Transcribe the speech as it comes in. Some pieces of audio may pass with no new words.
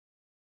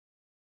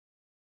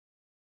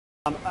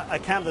a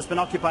camp that's been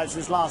occupied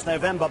since last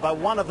November by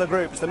one of the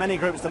groups, the many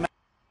groups that...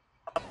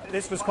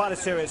 This was quite a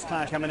serious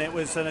clash. I mean, it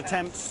was an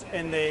attempt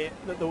in the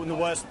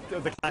worst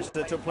of the clash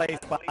that took place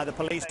by the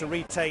police to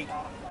retake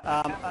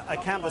a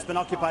camp that's been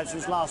occupied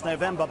since last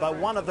November by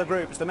one of the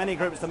groups, the many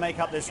groups that make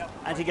up this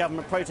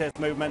anti-government protest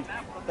movement.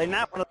 They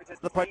now one of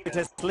the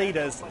protest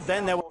leaders.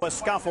 Then there were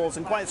scuffles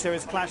and quite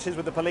serious clashes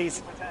with the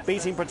police,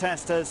 beating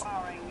protesters,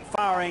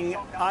 firing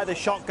either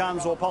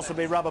shotguns or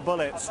possibly rubber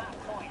bullets.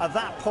 At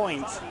that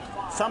point,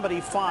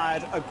 somebody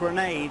fired a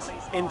grenade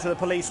into the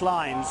police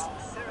lines,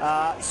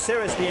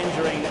 seriously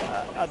injuring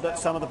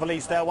some of the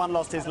police there. One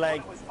lost his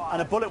leg,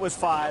 and a bullet was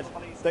fired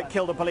that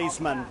killed a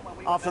policeman.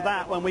 After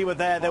that, when we were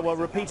there were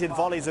repeated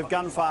volleys of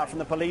gunfire from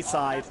the police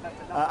side,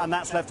 and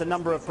that's left a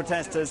number of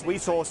protesters. We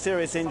saw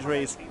serious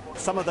injuries.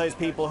 Some of those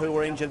people who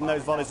were injured in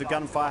those volleys of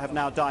gunfire have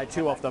now died,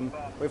 2 of them.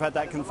 We've had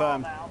that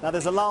confirmed. Now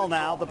there's a lull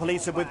now. The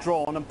police have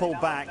withdrawn and pulled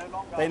back.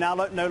 They now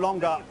no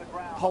longer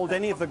hold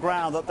any of the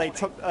ground that they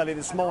took early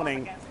this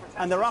morning.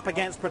 And they're up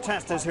against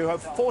protesters who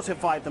have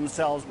fortified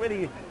themselves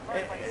really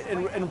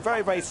in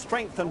very, very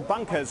strengthened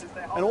bunkers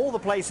in all the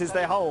places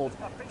they hold.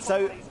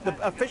 So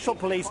the official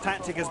police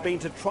tactic has been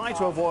to try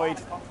to avoid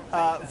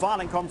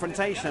violent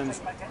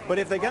confrontations. But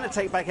if they're going to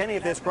take back any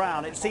of this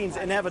ground, it seems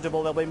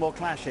inevitable there'll be more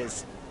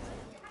clashes.